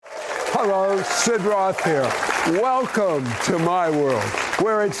Hello, Sid Roth here. Welcome to my world,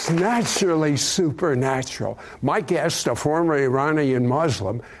 where it's naturally supernatural. My guest, a former Iranian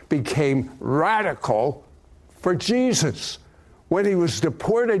Muslim, became radical for Jesus. When he was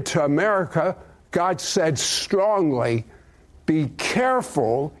deported to America, God said strongly, be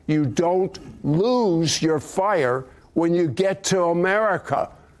careful you don't lose your fire when you get to America.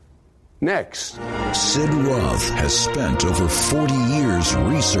 Next. Sid Roth has spent over 40 years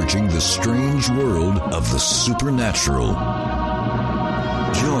researching the strange world of the supernatural.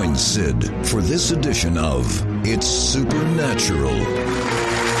 Join Sid for this edition of It's Supernatural.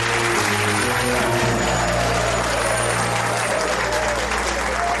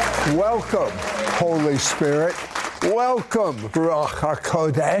 Welcome, Holy Spirit. Welcome, Ruach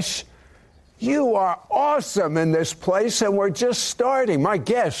HaKodesh. You are awesome in this place, and we're just starting. My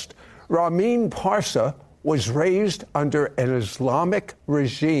guest, Ramin Parsa, was raised under an Islamic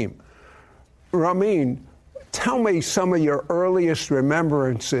regime. Ramin, tell me some of your earliest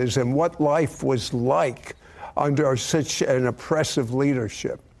remembrances and what life was like under such an oppressive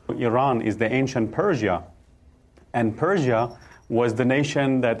leadership. Iran is the ancient Persia, and Persia was the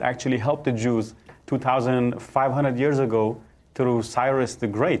nation that actually helped the Jews 2,500 years ago through Cyrus the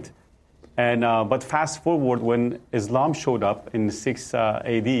Great. And but fast forward, when Islam showed up in 600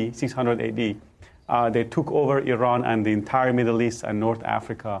 AD, they took over Iran and the entire Middle East and North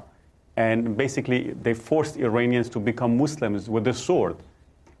Africa. And basically, they forced Iranians to become Muslims with the sword.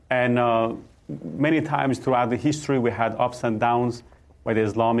 And many times throughout the history, we had ups and downs by the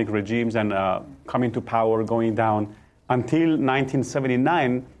Islamic regimes and coming to power, going down, until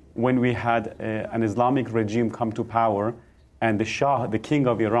 1979, when we had an Islamic regime come to power. And the Shah, the king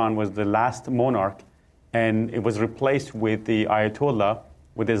of Iran, was the last monarch, and it was replaced with the Ayatollah,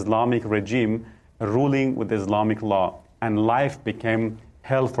 with the Islamic regime, ruling with Islamic law. And life became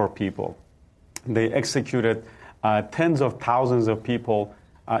hell for people. They executed tens of thousands of people,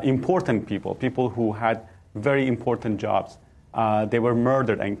 important people who had very important jobs. They were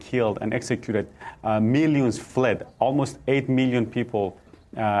murdered and killed and executed. Millions fled. Almost 8 million people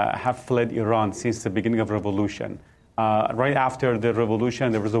have fled Iran since the beginning of revolution. Right after the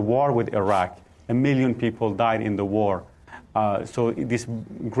revolution, there was a war with Iraq. 1 million people died in the war. So this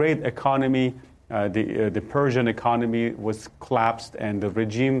great economy, the Persian economy was collapsed, and the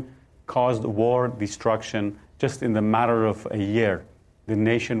regime caused war, destruction, just in the matter of a year. The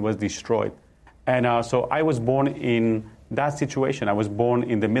nation was destroyed. And so I was born in that situation. I was born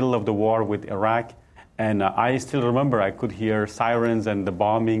in the middle of the war with Iraq, and I still remember I could hear sirens and the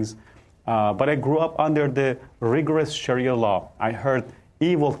bombings. But I grew up under the rigorous Sharia law. I heard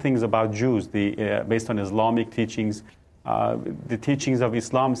evil things about Jews based on Islamic teachings. The teachings of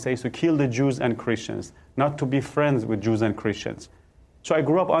Islam says to kill the Jews and Christians, not to be friends with Jews and Christians. So I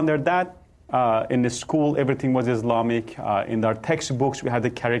grew up under that. In the school, everything was Islamic. In our textbooks, we had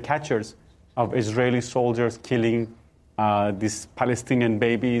the caricatures of Israeli soldiers killing these Palestinian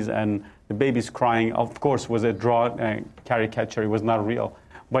babies, and the babies crying, of course, was a drawn caricature. It was not real.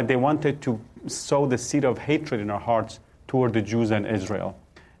 But they wanted to sow the seed of hatred in our hearts toward the Jews and Israel.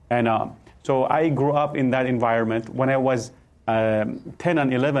 And so I grew up in that environment. When I was 10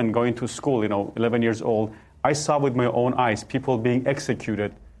 and 11 going to school, 11 years old, I saw with my own eyes people being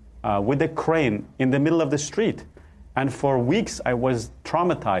executed with a crane in the middle of the street. And for weeks I was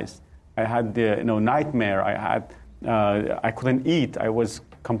traumatized. I had the nightmare. I couldn't eat. I was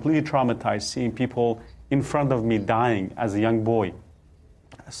completely traumatized seeing people in front of me dying as a young boy.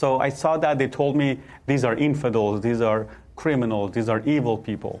 So I saw that. They told me these are infidels, these are criminals, these are evil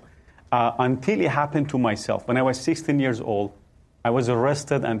people. Until it happened to myself. When I was 16 years old, I was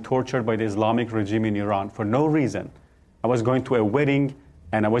arrested and tortured by the Islamic regime in Iran for no reason. I was going to a wedding,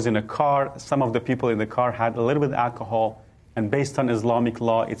 and I was in a car. Some of the people in the car had a little bit of alcohol, and based on Islamic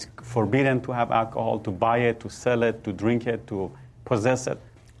law, it's forbidden to have alcohol, to buy it, to sell it, to drink it, to possess it.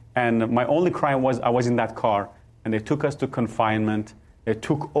 And my only crime was I was in that car, and they took us to confinement. They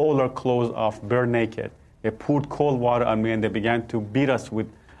took all our clothes off, bare naked. They poured cold water on me, and they began to beat us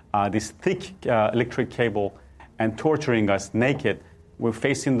with this thick electric cable and torturing us naked. We're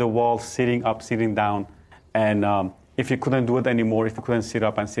facing the wall, sitting up, sitting down. And if you couldn't do it anymore, if you couldn't sit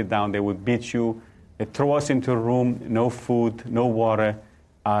up and sit down, they would beat you. They throw us into a room, no food, no water,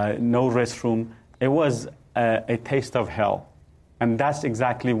 no restroom. It was a taste of hell. And that's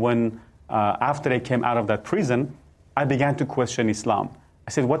exactly when, after I came out of that prison, I began to question Islam. I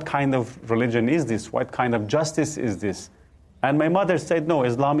said, what kind of religion is this? What kind of justice is this? And my mother said, no,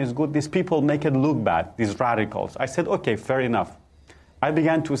 Islam is good. These people make it look bad, these radicals. I said, okay, fair enough. I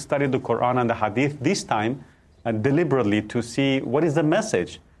began to study the Quran and the Hadith, this time deliberately, to see what is the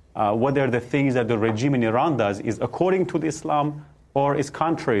message. whether the things that the regime in Iran does is according to the Islam or is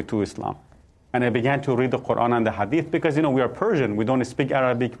contrary to Islam. And I began to read the Quran and the Hadith because, we are Persian. We don't speak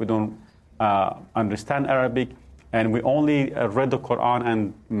Arabic. We don't understand Arabic. And we only read the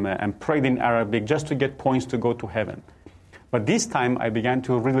Quran and prayed in Arabic just to get points to go to heaven. But this time I began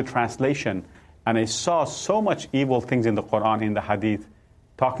to read the translation, and I saw so much evil things in the Quran, in the Hadith,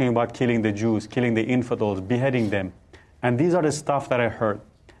 talking about killing the Jews, killing the infidels, beheading them. And these are the stuff that I heard.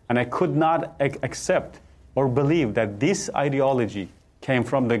 And I could not accept or believe that this ideology came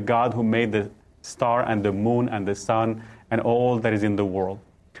from the God who made the star and the moon and the sun and all that is in the world.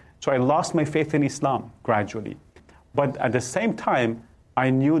 So I lost my faith in Islam gradually. But at the same time, I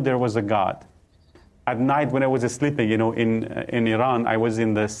knew there was a God. At night when I was sleeping, in Iran, I was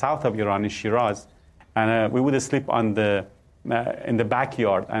in the south of Iran, in Shiraz, and we would sleep in the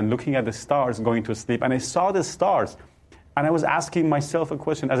backyard and looking at the stars going to sleep. And I saw the stars, and I was asking myself a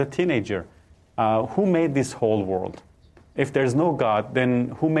question as a teenager, who made this whole world? If there's no God, then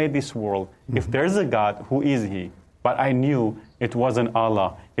who made this world? Mm-hmm. If there's a God, who is He? But I knew it wasn't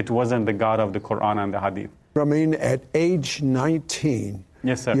Allah. It wasn't the God of the Quran and the Hadith. Ramin, at age 19,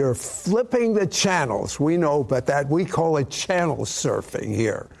 yes, sir. You're flipping the channels. We know, but that we call it channel surfing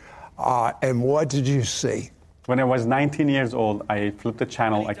here. And what did you see? When I was 19 years old, I flipped the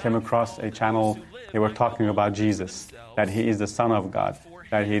channel. I came across a channel. They were talking about Jesus, that He is the Son of God,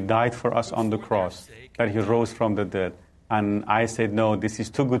 that He died for us on the cross, that He rose from the dead. And I said, no, this is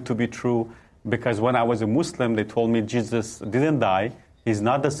too good to be true, because when I was a Muslim, they told me Jesus didn't die. He's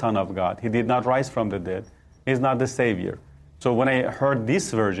not the Son of God. He did not rise from the dead. He's not the Savior. So when I heard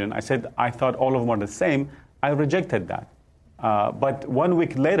this version, I said, I thought all of them are the same. I rejected that. But 1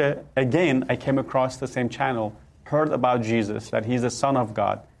 week later, again, I came across the same channel, heard about Jesus, that He's the Son of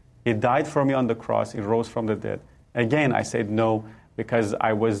God. He died for me on the cross. He rose from the dead. Again, I said no, because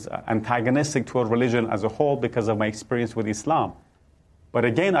I was antagonistic toward religion as a whole because of my experience with Islam. But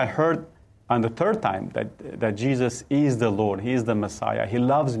again, I heard on the third time that Jesus is the Lord. He is the Messiah. He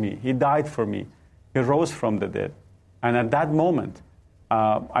loves me. He died for me. He rose from the dead. And at that moment,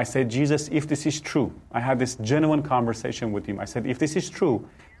 I said, Jesus, if this is true, I had this genuine conversation with Him. I said, if this is true,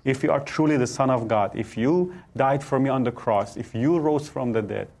 if you are truly the Son of God, if you died for me on the cross, if you rose from the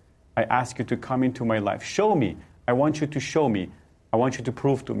dead, I ask you to come into my life. Show me. I want you to show me. I want you to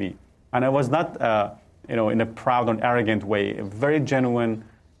prove to me. And I was not, in a proud and arrogant way, very genuine,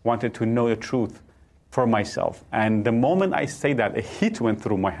 wanted to know the truth for myself. And the moment I say that, a heat went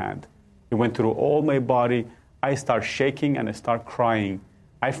through my hand. It went through all my body. I start shaking and I start crying.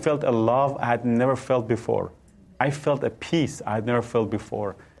 I felt a love I had never felt before. I felt a peace I had never felt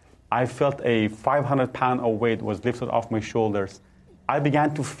before. I felt a 500-pound of weight was lifted off my shoulders. I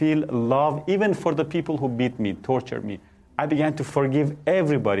began to feel love even for the people who beat me, tortured me. I began to forgive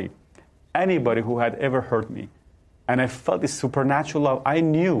everybody, anybody who had ever hurt me. And I felt this supernatural love.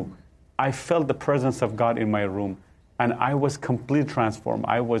 I felt the presence of God in my room. And I was completely transformed.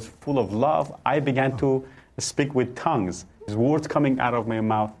 I was full of love. I began to speak with tongues, words coming out of my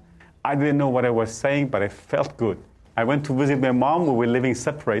mouth. I didn't know what I was saying, but I felt good. I went to visit my mom. We were living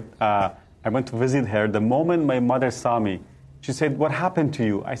separate. I went to visit her. The moment my mother saw me, she said, what happened to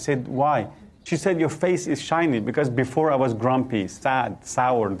you? I said, why? She said, your face is shiny, because before I was grumpy, sad,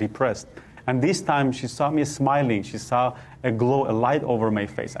 sour, depressed. And this time she saw me smiling. She saw a glow, a light over my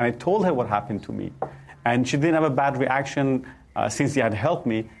face. And I told her what happened to me. And she didn't have a bad reaction since she had helped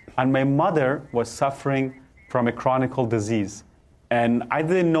me. And my mother was suffering from a chronic disease. And I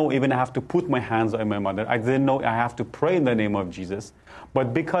didn't know even I have to put my hands on my mother. I didn't know I have to pray in the name of Jesus.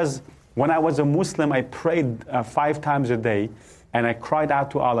 But because when I was a Muslim, I prayed 5 times a day. And I cried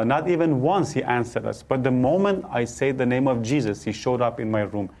out to Allah. Not even once He answered us. But the moment I said the name of Jesus, He showed up in my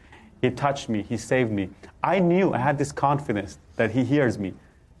room. He touched me. He saved me. I knew, I had this confidence that He hears me.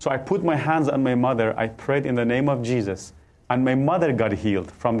 So I put my hands on my mother. I prayed in the name of Jesus. And my mother got healed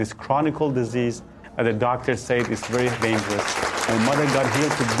from this chronic disease. And the doctor said it's very dangerous. My mother got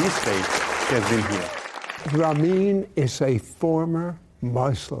healed to this day. She has been healed. Ramin is a former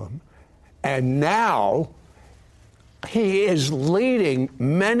Muslim. And now he is leading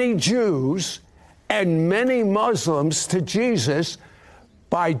many Jews and many Muslims to Jesus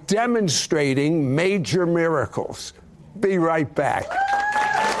by demonstrating major miracles. Be right back.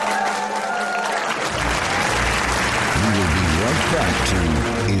 We will be right back to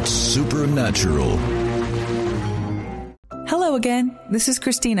It's Supernatural. Hello again. This is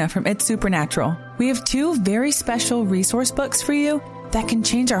Christina from It's Supernatural. We have 2 very special resource books for you that can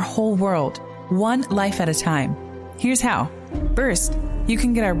change our whole world, one life at a time. Here's how. First, you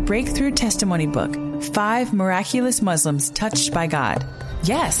can get our breakthrough testimony book, 5 Miraculous Muslims Touched by God.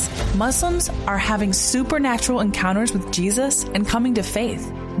 Yes, Muslims are having supernatural encounters with Jesus and coming to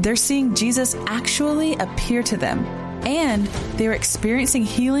faith. They're seeing Jesus actually appear to them, and they're experiencing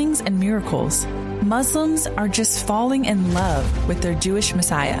healings and miracles. Muslims are just falling in love with their Jewish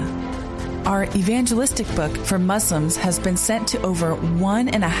Messiah. Our evangelistic book for Muslims has been sent to over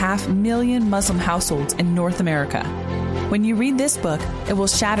 1.5 million Muslim households in North America. When you read this book, it will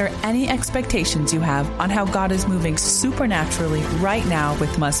shatter any expectations you have on how God is moving supernaturally right now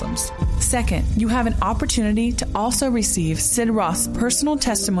with Muslims. Second, you have an opportunity to also receive Sid Roth's personal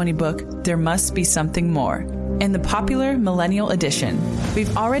testimony book, There Must Be Something More, in the popular Millennial Edition.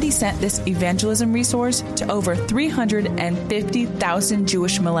 We've already sent this evangelism resource to over 350,000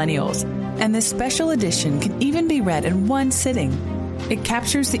 Jewish millennials, and this special edition can even be read in one sitting. It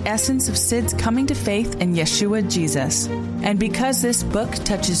captures the essence of Sid's coming to faith in Yeshua Jesus. And because this book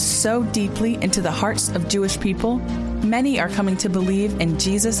touches so deeply into the hearts of Jewish people, many are coming to believe in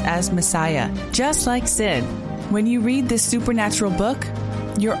Jesus as Messiah, just like Sid. When you read this supernatural book,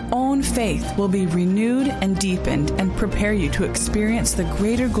 your own faith will be renewed and deepened and prepare you to experience the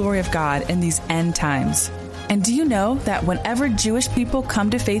greater glory of God in these end times. And do you know that whenever Jewish people come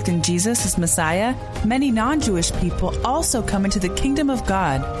to faith in Jesus as Messiah, many non-Jewish people also come into the kingdom of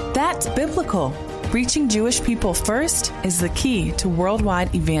God? That's biblical. Reaching Jewish people first is the key to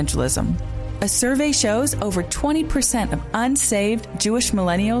worldwide evangelism. A survey shows over 20% of unsaved Jewish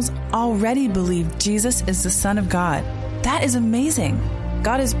millennials already believe Jesus is the Son of God. That is amazing.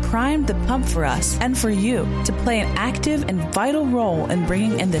 God has primed the pump for us and for you to play an active and vital role in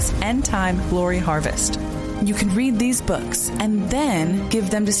bringing in this end-time glory harvest. You can read these books and then give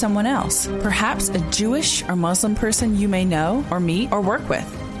them to someone else, perhaps a Jewish or Muslim person you may know or meet or work with.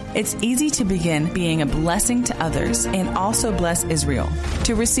 It's easy to begin being a blessing to others and also bless Israel.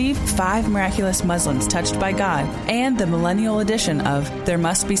 To receive 5 Miraculous Muslims Touched by God and the Millennial Edition of There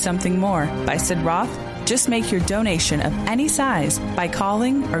Must Be Something More by Sid Roth, just make your donation of any size by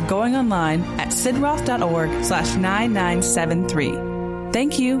calling or going online at sidroth.org/9973.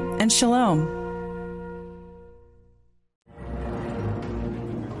 Thank you and shalom.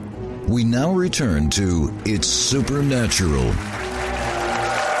 We now return to It's Supernatural.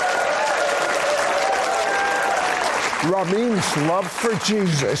 Ramin's love for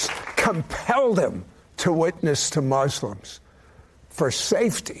Jesus compelled him to witness to Muslims. For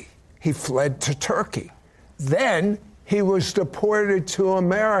safety, he fled to Turkey. Then he was deported to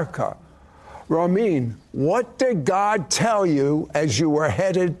America. Ramin, what did God tell you as you were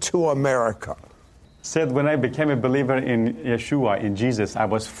headed to America? Said when I became a believer in Yeshua, in Jesus, I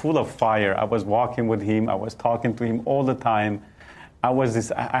was full of fire. I was walking with him. I was talking to him all the time. I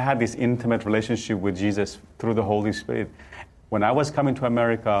had this intimate relationship with Jesus through the Holy Spirit. When I was coming to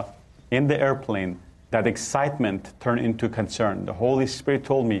America in the airplane, that excitement turned into concern. The Holy Spirit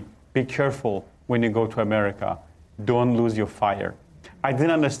told me, be careful when you go to America. Don't lose your fire. I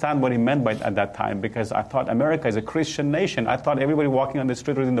didn't understand what he meant by at that time because I thought America is a Christian nation. I thought everybody walking on the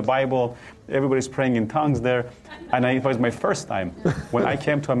street reading the Bible, everybody's praying in tongues there. And it was my first time. When I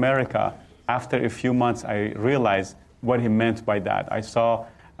came to America, after a few months, I realized what he meant by that. I saw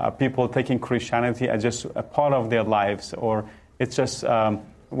people taking Christianity as just a part of their lives, or it's just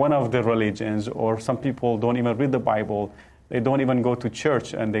one of the religions, or some people don't even read the Bible. They don't even go to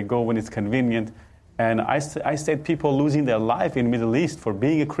church, and they go when it's convenient. And I said people losing their life in the Middle East for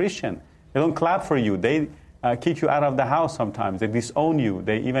being a Christian. They don't clap for you. They kick you out of the house sometimes. They disown you.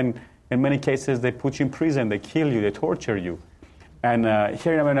 They even, in many cases, they put you in prison. They kill you. They torture you. And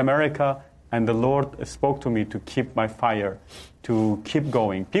here I'm in America, and the Lord spoke to me to keep my fire, to keep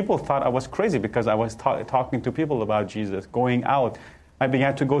going. People thought I was crazy because I was talking to people about Jesus, going out. I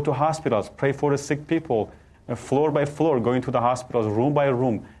began to go to hospitals, pray for the sick people, floor by floor, going to the hospitals, room by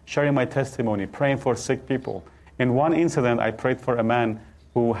room, sharing my testimony, praying for sick people. In one incident, I prayed for a man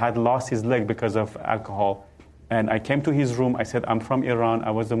who had lost his leg because of alcohol. And I came to his room. I said, I'm from Iran.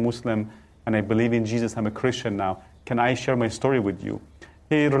 I was a Muslim, and I believe in Jesus. I'm a Christian now. Can I share my story with you?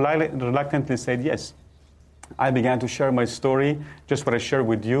 He reluctantly said yes. I began to share my story, just what I shared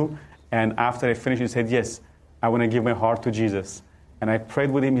with you. And after I finished, he said, yes, I want to give my heart to Jesus. And I prayed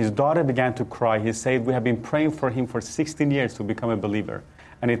with him. His daughter began to cry. He said, we have been praying for him for 16 years to become a believer.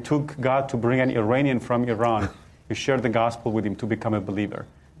 And it took God to bring an Iranian from Iran to share the gospel with him to become a believer.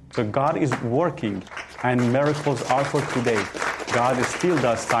 So God is working, and miracles are for today. God still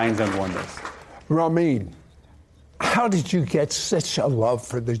does signs and wonders. Ramin, how did you get such a love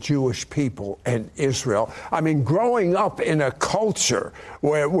for the Jewish people and Israel? I mean, growing up in a culture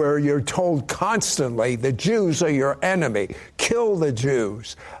where you're told constantly the Jews are your enemy, kill the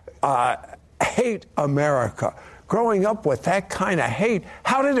Jews, hate America. growing up with that kind of hate,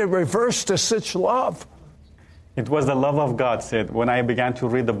 how did it reverse to such love? It was the love of God, Sid. When I began to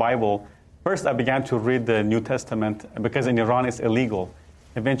read the Bible, first I began to read the New Testament because in Iran it's illegal.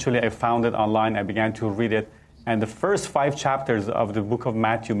 Eventually I found it online, I began to read it, and the first 5 chapters of the book of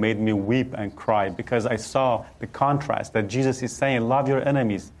Matthew made me weep and cry because I saw the contrast that Jesus is saying, love your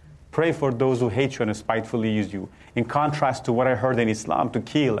enemies, pray for those who hate you and spitefully use you. In contrast to what I heard in Islam, to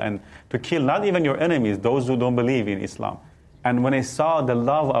kill not even your enemies, those who don't believe in Islam. And when I saw the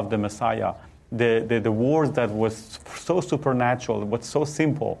love of the Messiah, the words that was so supernatural, was so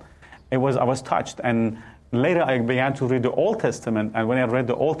simple, I was touched. And later I began to read the Old Testament, and when I read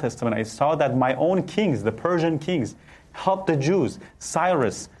the Old Testament, I saw that my own kings, the Persian kings, helped the Jews.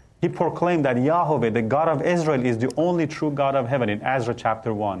 Cyrus, he proclaimed that Yahweh, the God of Israel, is the only true God of heaven in Ezra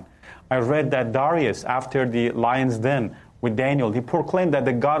chapter 1. I read that Darius, after the lion's den with Daniel, he proclaimed that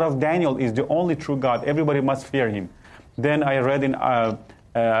the God of Daniel is the only true God. Everybody must fear him. Then I read in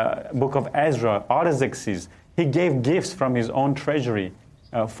book of Ezra, Artaxerxes, he gave gifts from his own treasury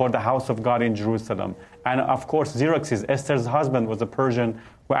for the house of God in Jerusalem. And of course, Xerxes, Esther's husband, was a Persian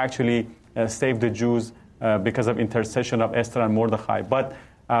who actually saved the Jews because of intercession of Esther and Mordecai. But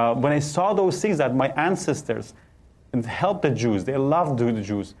when I saw those things, that my ancestors helped the Jews, they loved the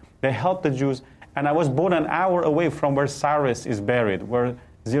Jews, they helped the Jews, and I was born an hour away from where Cyrus is buried, where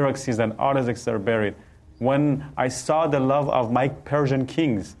Xerxes and Artaxerxes are buried. When I saw the love of my Persian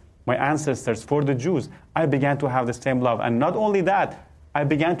kings, my ancestors, for the Jews, I began to have the same love. And not only that, I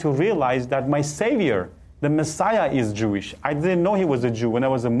began to realize that my Savior, the Messiah, is Jewish. I didn't know he was a Jew when I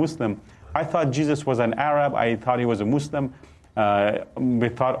was a Muslim. I thought Jesus was an Arab. I thought he was a Muslim. We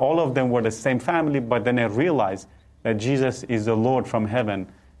thought all of them were the same family, but then I realized that Jesus is the Lord from heaven,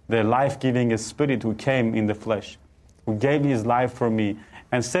 the life-giving Spirit who came in the flesh, who gave his life for me.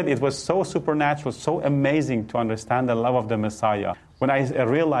 And said it was so supernatural, so amazing to understand the love of the Messiah. When I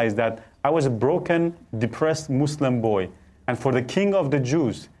realized that I was a broken, depressed Muslim boy, and for the King of the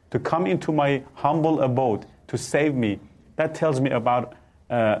Jews to come into my humble abode to save me, that tells me about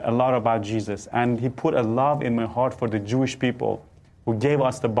a lot about Jesus. And he put a love in my heart for the Jewish people who gave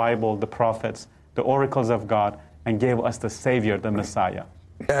us the Bible, the prophets, the oracles of God, and gave us the Savior, the Messiah.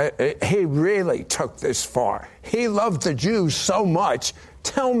 He really took this far. He loved the Jews so much.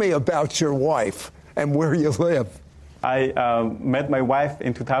 Tell me about your wife and where you live. I met my wife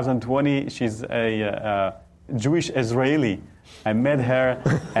in 2020. She's a Jewish Israeli. I met her,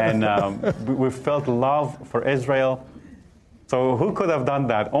 and we felt love for Israel. So who could have done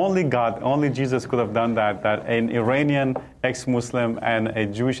that? Only God, only Jesus could have done that, that an Iranian ex-Muslim and a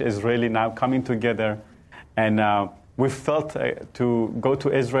Jewish Israeli now coming together. And we felt to go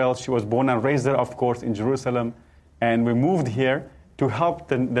to Israel. She was born and raised there, of course, in Jerusalem. And we moved here to help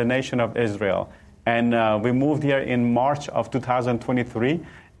the nation of Israel. And we moved here in March of 2023.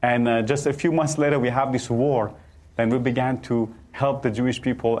 And just a few months later, we have this war. Then we began to help the Jewish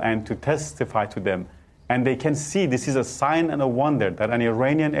people and to testify to them. And they can see this is a sign and a wonder that an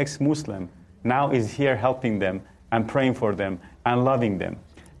Iranian ex-Muslim now is here helping them and praying for them and loving them.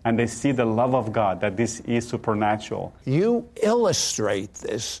 And they see the love of God, that this is supernatural. You illustrate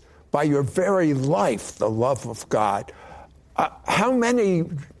this by your very life, the love of God. How many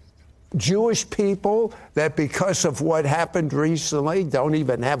Jewish people that because of what happened recently don't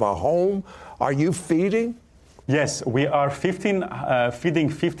even have a home are you feeding? Yes, we are feeding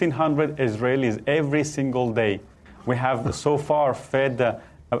 1,500 Israelis every single day. We have so far fed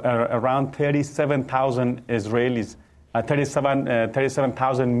around 37,000 Israelis,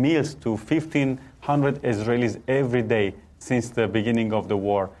 37,000 meals to 1,500 Israelis every day since the beginning of the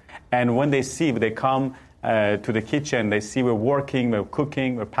war. And when they come to the kitchen, they see we're working, we're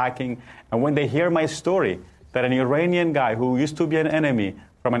cooking, we're packing. And when they hear my story, that an Iranian guy who used to be an enemy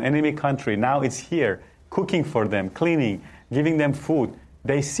from an enemy country now is here, cooking for them, cleaning, giving them food,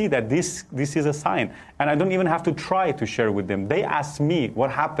 they see that this is a sign. And I don't even have to try to share with them. They ask me, what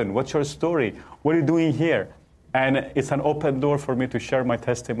happened? What's your story? What are you doing here? And it's an open door for me to share my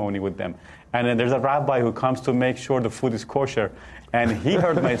testimony with them. And then there's a rabbi who comes to make sure the food is kosher. And he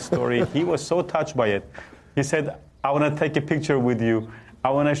heard my story. He was so touched by it. He said, I want to take a picture with you. I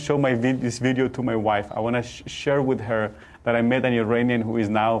want to show this video to my wife. I want to share with her that I met an Iranian who is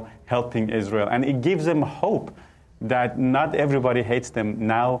now helping Israel. And it gives them hope that not everybody hates them.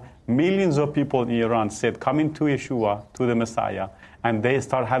 Now, millions of people in Iran said, coming to Yeshua, to the Messiah, and they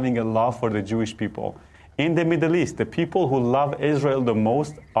start having a love for the Jewish people. In the Middle East, the people who love Israel the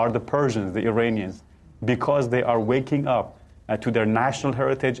most are the Persians, the Iranians, because they are waking up to their national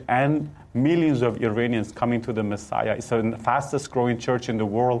heritage, and millions of Iranians coming to the Messiah. It's the fastest growing church in the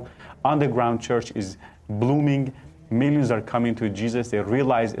world. Underground church is blooming. Millions are coming to Jesus. They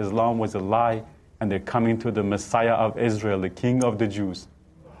realize Islam was a lie, and they're coming to the Messiah of Israel, the King of the Jews.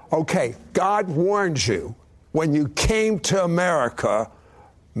 Okay, God warned you when you came to America,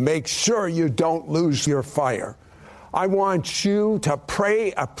 make sure you don't lose your fire. I want you to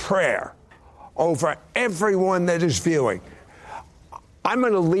pray a prayer over everyone that is viewing. I'm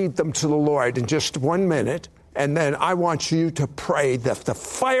going to lead them to the Lord in just 1 minute, and then I want you to pray that the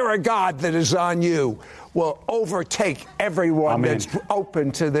fire of God that is on you will overtake everyone Amen. That's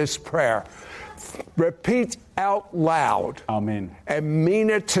open to this prayer. Repeat out loud. Amen. And mean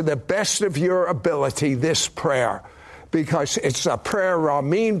it to the best of your ability, this prayer. Because it's a prayer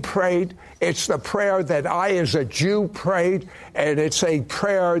Ramin prayed, it's the prayer that I as a Jew prayed, and it's a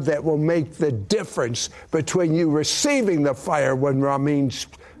prayer that will make the difference between you receiving the fire when Ramin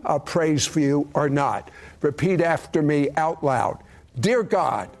prays for you or not. Repeat after me out loud. Dear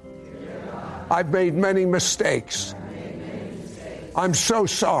God, I've made many mistakes. I'm so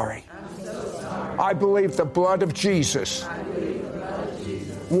sorry. I believe the blood of Jesus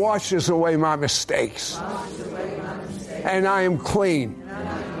washes away my mistakes. And I am clean.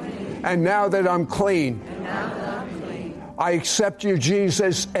 And now that I'm clean, I accept you,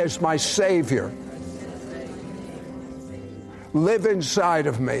 Jesus, as my Savior. Live inside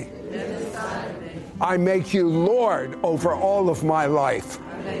of me. I make you Lord over all of my life.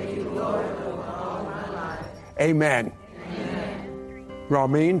 Amen.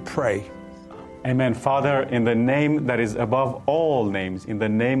 Ramin, pray. Amen. Father, in the name that is above all names, in the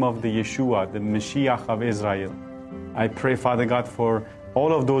name of the Yeshua, the Mashiach of Israel, I pray, Father God, for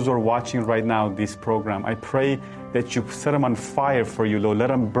all of those who are watching right now this program. I pray that you set them on fire for you, Lord. Let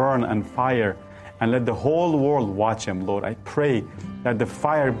them burn on fire and let the whole world watch them, Lord. I pray that the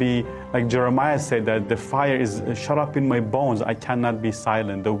fire be, like Jeremiah said, that the fire is shut up in my bones. I cannot be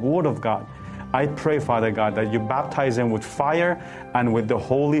silent. The word of God. I pray, Father God, that you baptize them with fire and with the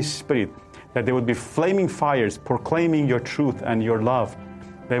Holy Spirit, that they would be flaming fires proclaiming your truth and your love.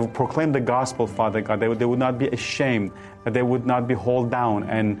 They would proclaim the gospel, Father God. They would not be ashamed, that they would not be held down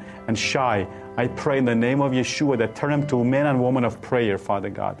and shy. I pray in the name of Yeshua that turn them to men and women of prayer, Father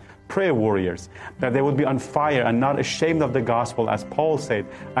God. Prayer warriors, that they would be on fire and not ashamed of the gospel. As Paul said,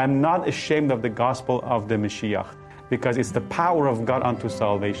 I am not ashamed of the gospel of the Mashiach, because it's the power of God unto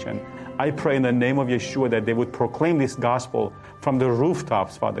salvation. I pray in the name of Yeshua that they would proclaim this gospel from the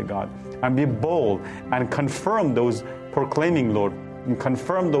rooftops, Father God, and be bold and confirm those proclaiming, Lord, and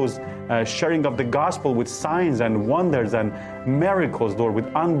confirm those sharing of the gospel with signs and wonders and miracles, Lord, with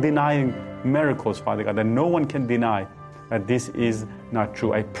undenying miracles, Father God, that no one can deny that this is not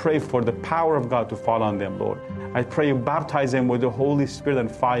true. I pray for the power of God to fall on them, Lord. I pray you baptize them with the Holy Spirit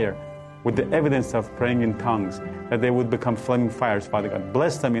and fire, with the evidence of praying in tongues, that they would become flaming fires, Father God.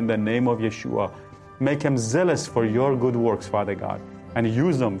 Bless them in the name of Yeshua. Make them zealous for your good works, Father God, and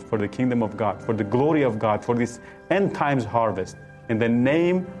use them for the kingdom of God, for the glory of God, for this end times harvest. In the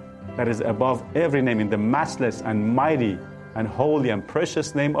name that is above every name, in the matchless and mighty and holy and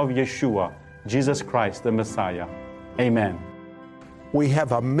precious name of Yeshua, Jesus Christ, the Messiah. Amen. We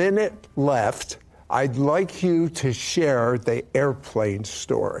have a minute left. I'd like you to share the airplane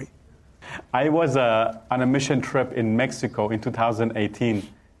story. I was on a mission trip in Mexico in 2018.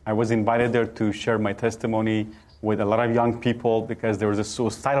 I was invited there to share my testimony with a lot of young people because there was a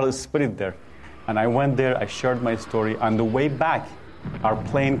suicidal spirit there. And I went there, I shared my story. On the way back, our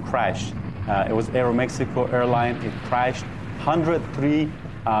plane crashed. It was Aeromexico airline. It crashed, 103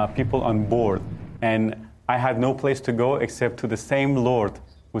 people on board. And I had no place to go except to the same Lord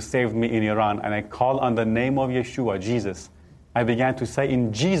who saved me in Iran. And I called on the name of Yeshua, Jesus. I began to say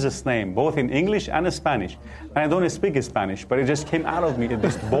in Jesus' name, both in English and Spanish. And I don't speak Spanish, but it just came out of me.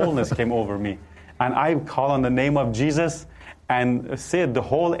 This boldness came over me. And I called on the name of Jesus and said the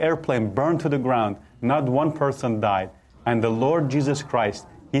whole airplane burned to the ground. Not one person died. And the Lord Jesus Christ,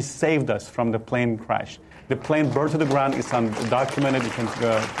 He saved us from the plane crash. The plane burned to the ground. It's documented. You can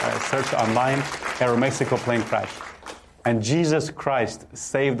search online, Aeromexico plane crash. And Jesus Christ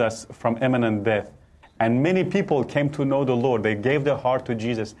saved us from imminent death. And many people came to know the Lord. They gave their heart to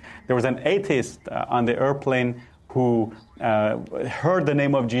Jesus. There was an atheist on the airplane who heard the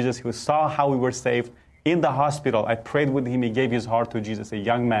name of Jesus, who saw how we were saved. In the hospital, I prayed with him. He gave his heart to Jesus, a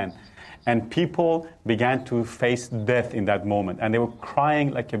young man. And people began to face death in that moment. And they were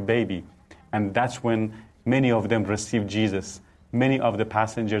crying like a baby. And that's when many of them received Jesus. Many of the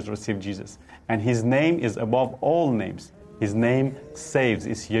passengers received Jesus. And His name is above all names. His name saves.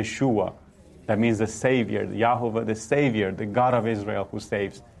 It's Yeshua. That means the Savior, Yahovah, the Savior, the God of Israel who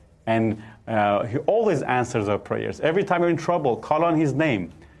saves. And He always answers our prayers. Every time you're in trouble, call on His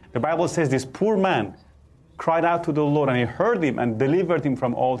name. The Bible says this poor man cried out to the Lord, and He heard him and delivered him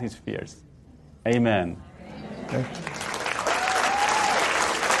from all his fears. Amen. Okay.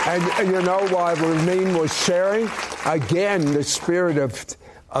 And you know, while Ramin was sharing, again, the spirit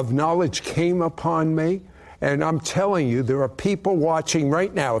of knowledge came upon me. And I'm telling you, there are people watching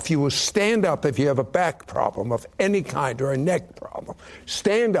right now. If you will stand up, if you have a back problem of any kind or a neck problem,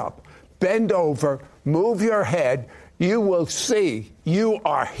 stand up, bend over, move your head. You will see you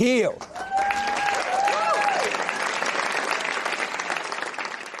are healed.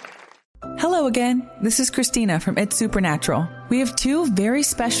 Hello again. This is Christina from It's Supernatural. We have 2 very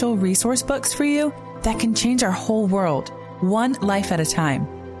special resource books for you that can change our whole world, one life at a time.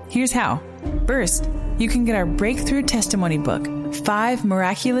 Here's how. First, you can get our breakthrough testimony book, 5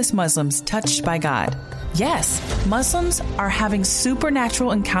 Miraculous Muslims Touched by God. Yes, Muslims are having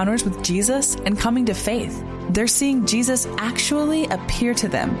supernatural encounters with Jesus and coming to faith. They're seeing Jesus actually appear to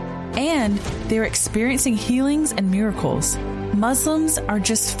them, and they're experiencing healings and miracles. Muslims are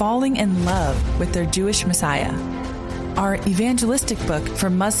just falling in love with their Jewish Messiah. Our evangelistic book for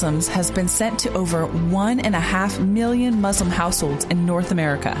Muslims has been sent to over 1.5 million Muslim households in North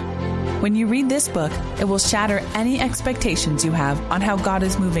America. When you read this book, it will shatter any expectations you have on how God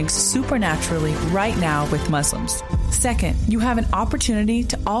is moving supernaturally right now with Muslims. Second, you have an opportunity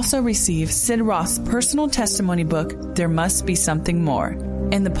to also receive Sid Roth's personal testimony book, There Must Be Something More,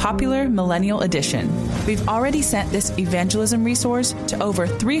 in the popular Millennial Edition. We've already sent this evangelism resource to over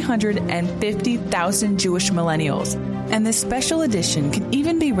 350,000 Jewish millennials, and this special edition can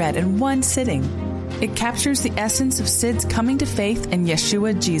even be read in one sitting. It captures the essence of Sid's coming to faith in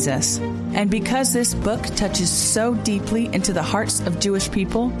Yeshua Jesus. And because this book touches so deeply into the hearts of Jewish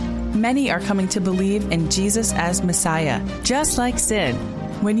people, many are coming to believe in Jesus as Messiah, just like Sid.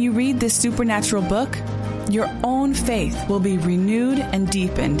 When you read this supernatural book, your own faith will be renewed and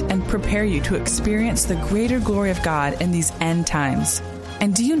deepened and prepare you to experience the greater glory of God in these end times.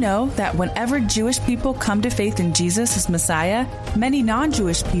 And do you know that whenever Jewish people come to faith in Jesus as Messiah, many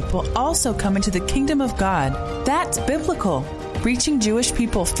non-Jewish people also come into the kingdom of God? That's biblical. Reaching Jewish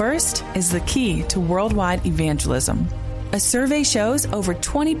people first is the key to worldwide evangelism. A survey shows over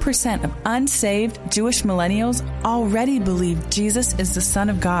 20% of unsaved Jewish millennials already believe Jesus is the Son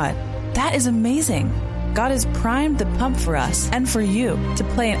of God. That is amazing. God has primed the pump for us and for you to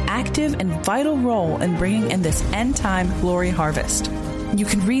play an active and vital role in bringing in this end-time glory harvest. You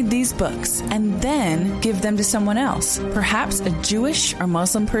can read these books and then give them to someone else, perhaps a Jewish or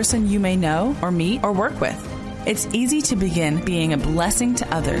Muslim person you may know or meet or work with. It's easy to begin being a blessing to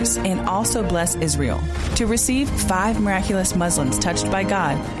others and also bless Israel. To receive 5 Miraculous Muslims Touched by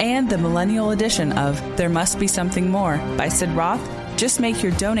God and the Millennial Edition of There Must Be Something More by Sid Roth, just make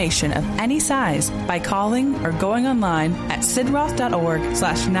your donation of any size by calling or going online at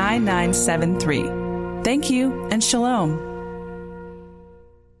sidroth.org/9973. Thank you and shalom.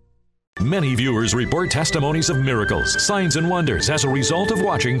 Many viewers report testimonies of miracles, signs, and wonders as a result of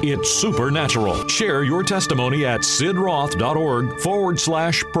watching It's Supernatural. Share your testimony at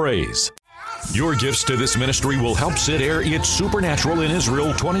sidroth.org/praise. Your gifts to this ministry will help Sid air It's Supernatural in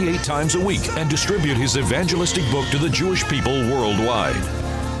Israel 28 times a week and distribute his evangelistic book to the Jewish people worldwide.